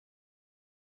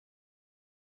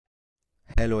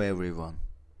Hello everyone,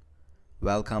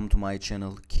 welcome to my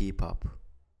channel. Keep up.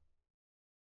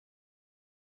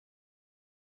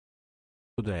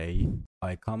 Today,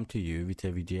 I come to you with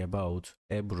a video about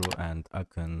Ebru and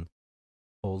Akın.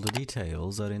 All the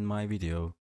details are in my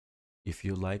video. If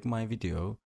you like my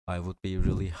video, I would be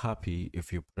really happy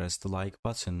if you press the like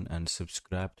button and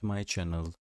subscribe to my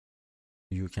channel.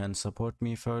 You can support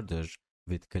me further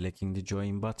with clicking the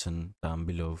join button down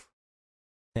below.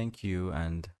 Thank you,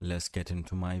 and let's get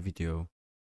into my video.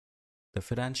 The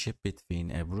friendship between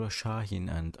Ebru Şahin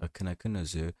and Akın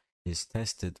Akınözü is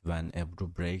tested when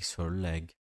Ebru breaks her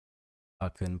leg.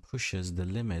 Akın pushes the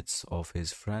limits of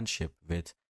his friendship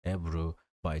with Ebru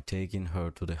by taking her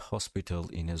to the hospital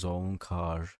in his own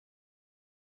car.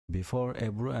 Before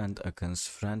Ebru and Akın's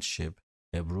friendship,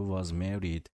 Ebru was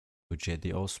married to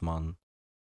Cedi Osman.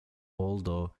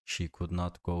 Although she could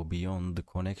not go beyond the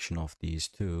connection of these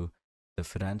two, the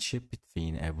friendship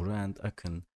between Ebru and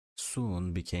Akın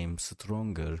soon became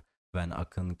stronger when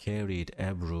Akın carried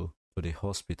Ebru to the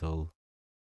hospital.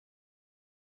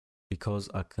 Because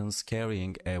Akın's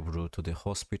carrying Ebru to the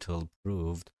hospital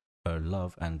proved her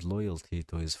love and loyalty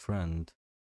to his friend.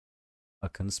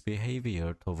 Akın's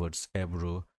behavior towards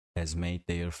Ebru has made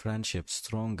their friendship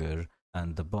stronger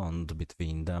and the bond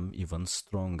between them even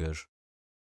stronger.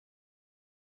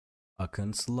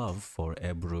 Akın's love for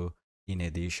Ebru, in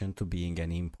addition to being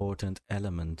an important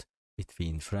element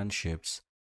between friendships,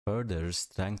 further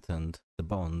strengthened the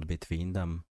bond between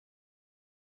them.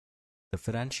 The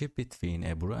friendship between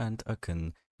Ebru and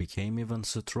Akın became even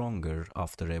stronger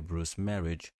after Ebru's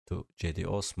marriage to Cedi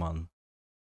Osman.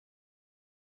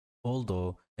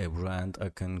 Although Ebru and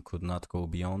Akın could not go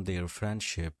beyond their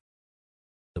friendship,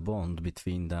 the bond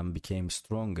between them became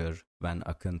stronger when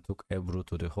Akın took Ebru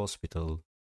to the hospital.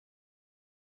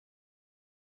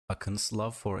 Akın's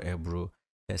love for Ebru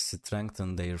has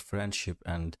strengthened their friendship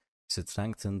and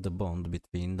strengthened the bond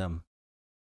between them.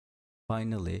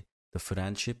 Finally, the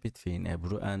friendship between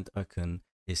Ebru and Akın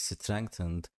is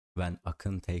strengthened when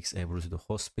Akın takes Ebru to the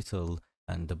hospital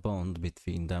and the bond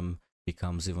between them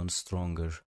becomes even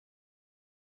stronger.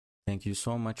 Thank you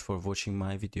so much for watching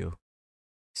my video.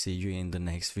 See you in the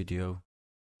next video.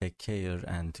 Take care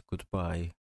and goodbye.